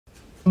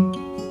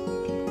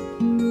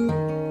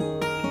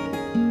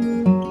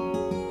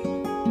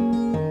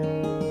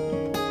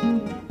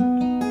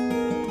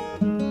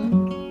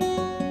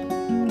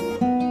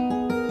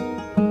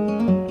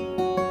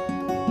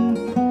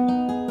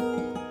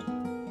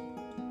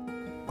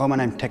Well, my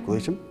name's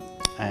Teknia,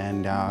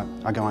 and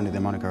I go under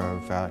the moniker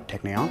of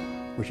Teknia,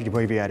 which is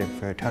abbreviated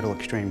for Total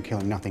Extreme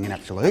Killing Nothing in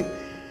Absolute.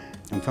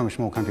 I'm from a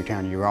small country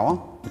town, Euroa,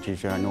 which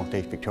is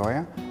northeast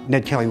Victoria.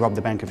 Ned Kelly robbed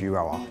the Bank of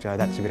Euroa, so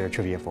that's a bit of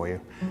trivia for you.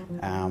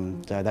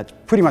 So that's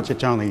pretty much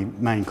its only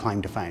main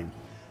claim to fame.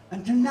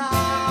 And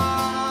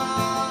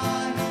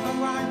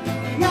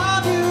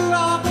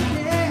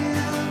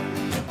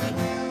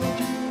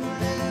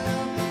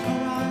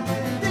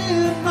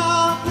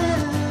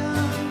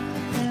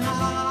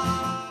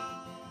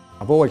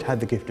I've always had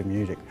the gift of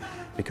music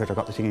because I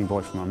got the singing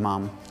voice from my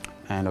mum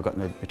and I got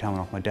the talent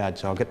off my dad,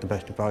 so I get the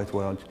best of both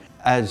worlds.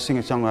 As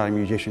singer-songwriter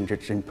musicians,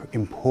 it's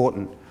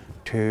important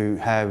to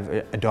have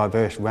a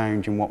diverse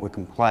range in what we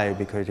can play,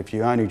 because if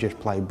you only just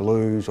play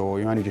blues or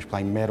you only just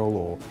play metal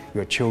or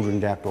you're a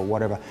children's act or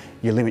whatever,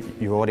 you limit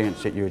your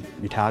audience that you're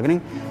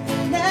targeting.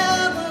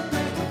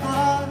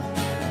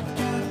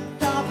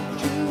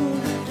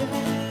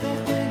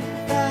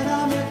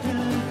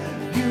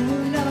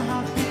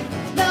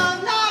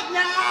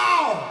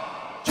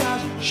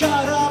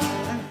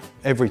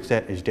 Every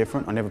set is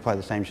different. I never play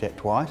the same set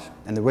twice,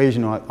 and the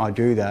reason I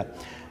do that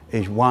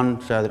is, one,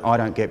 so that I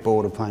don't get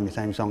bored of playing the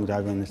same songs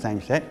over in the same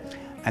set,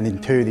 and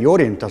then two, the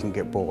audience doesn't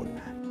get bored.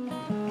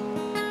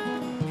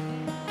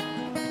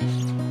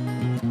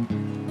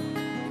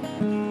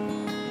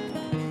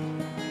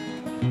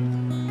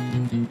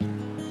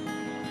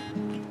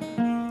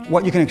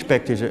 What you can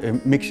expect is a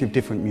mix of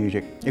different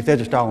music. If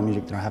there's a style of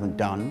music that I haven't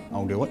done,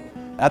 I'll do it.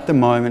 At the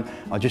moment,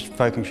 I'm just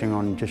focusing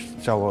on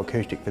just solo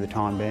acoustic for the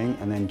time being,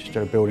 and then just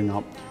sort of building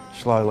up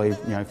slowly,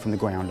 from the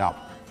ground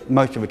up.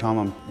 Most of the time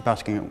I'm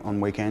busking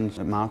on weekends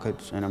at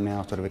markets, and I'm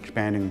now sort of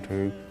expanding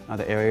to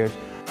other areas.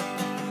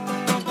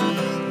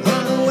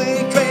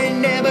 Runaway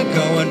train never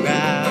going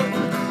round.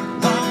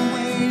 One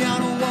way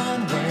down a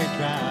one-way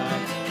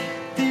track.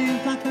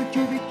 Things like a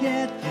tribute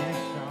get there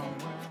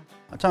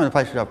somewhere. Some of the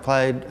places I've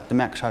played, the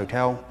Max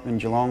Hotel in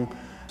Geelong,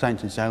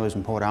 Saints and Sailors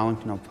in Port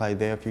Arlington, I've played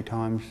there a few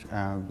times.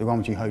 The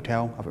Romsey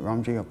Hotel up at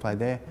Romsey, I've played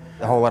there.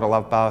 The Whole Lotta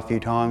Love Bar a few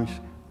times.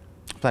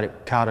 I've played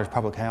at Carter's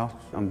Public House.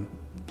 I'm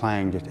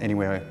playing just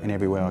anywhere and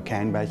everywhere I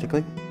can,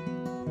 basically.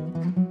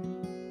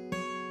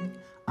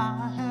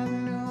 I have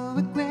no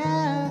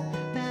regret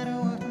that I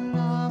was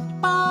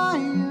loved by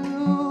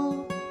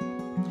you.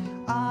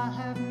 I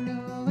have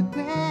no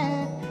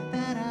regret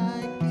that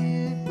I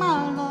give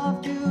my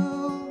love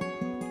to.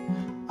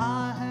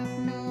 I have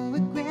no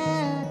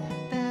regret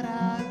that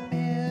I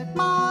bared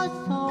my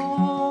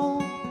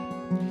soul.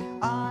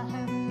 I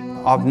have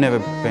no I've never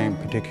been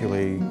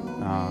particularly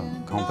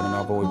confident.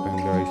 I've always been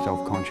very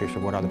self-conscious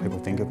of what other people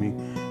think of me.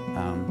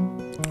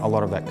 A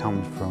lot of that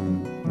comes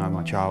from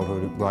my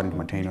childhood, right into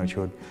my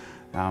teenagehood,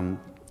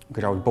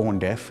 because I was born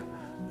deaf,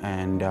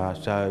 and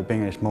so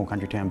being in a small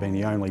country town, being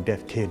the only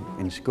deaf kid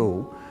in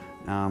school,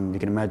 you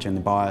can imagine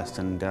the bias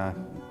and the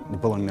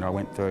bullying that I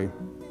went through.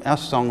 Our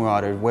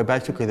songwriters, we're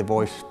basically the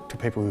voice to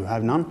people who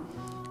have none,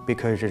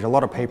 because there's a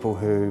lot of people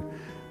who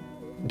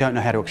don't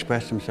know how to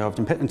express themselves,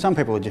 and some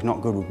people are just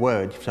not good with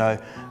words.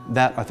 So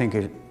that, I think,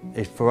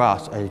 is for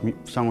us as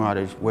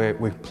songwriters, where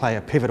we play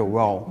a pivotal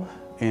role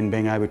in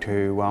being able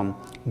to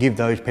give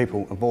those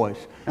people a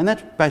voice. And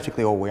that's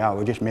basically all we are.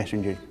 We're just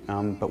messengers,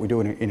 but we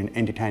do it in an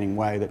entertaining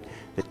way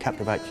that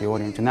captivates the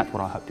audience, and that's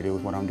what I hope to do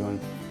with what I'm doing.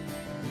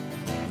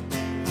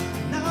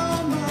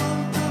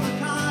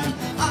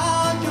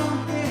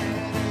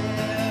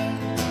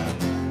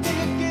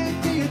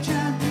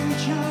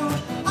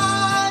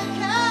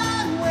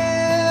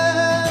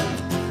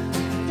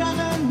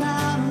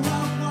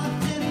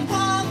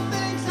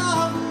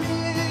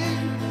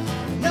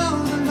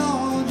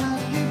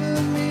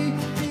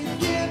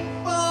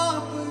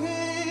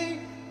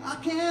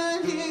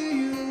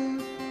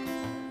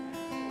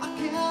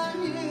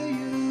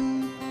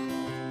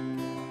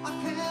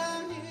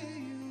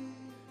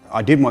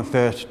 I did my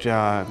first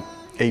EP,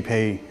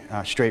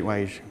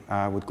 Streetways,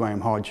 with Graham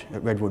Hodge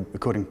at Redwood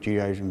Recording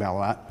Studios in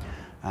Ballarat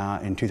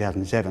in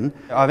 2007.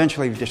 I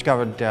eventually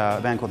discovered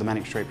a band called the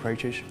Manic Street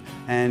Preachers,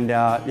 and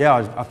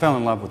yeah, I fell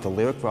in love with the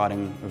lyric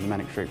writing of the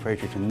Manic Street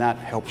Preachers, and that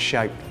helped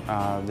shape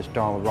the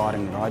style of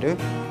writing that I do.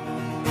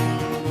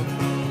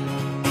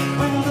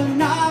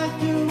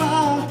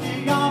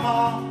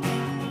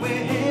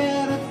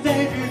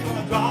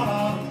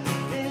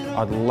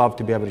 I'd love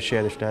to be able to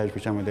share the stage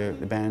with some of the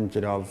bands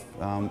that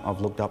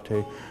I've looked up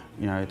to.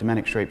 The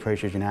Manic Street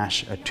Preachers and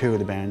Ash are two of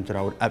the bands that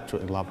I would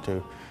absolutely love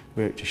to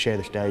share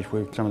the stage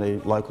with. Some of the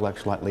local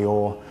acts like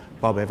Lior,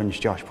 Bob Evans,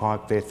 Josh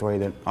Pike, they're three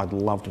that I'd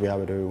love to be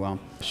able to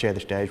share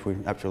the stage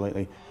with,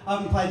 absolutely. I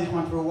haven't played this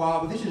one for a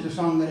while, but this is a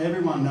song that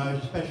everyone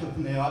knows, especially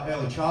from their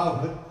early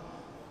childhood.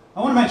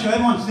 I want to make sure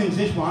everyone sings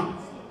this one.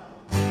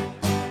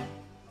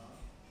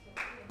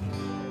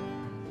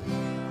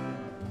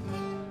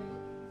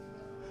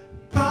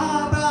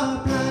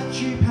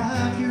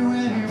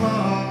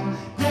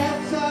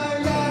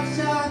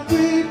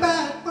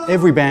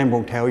 Every band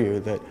will tell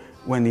you that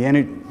when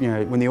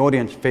the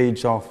audience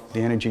feeds off the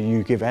energy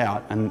you give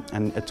out, and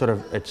it's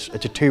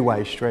a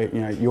two-way street.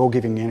 You're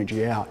giving the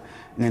energy out,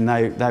 and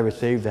then they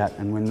receive that,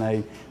 and when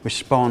they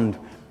respond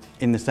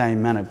in the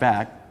same manner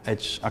back, I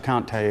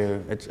can't tell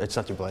you, it's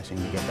such a blessing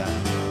to get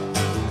that.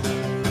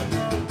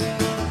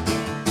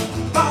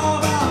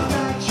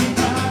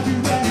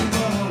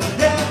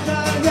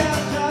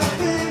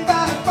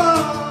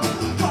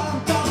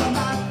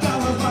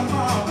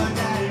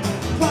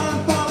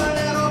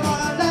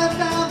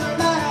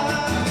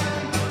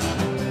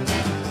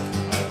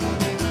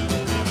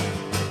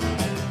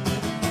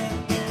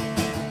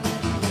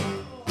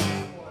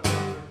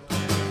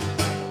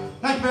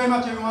 Thank you very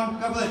much, everyone.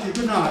 God bless you.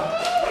 Good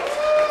night.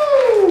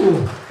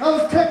 That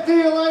was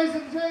Teknia, ladies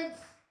and gents.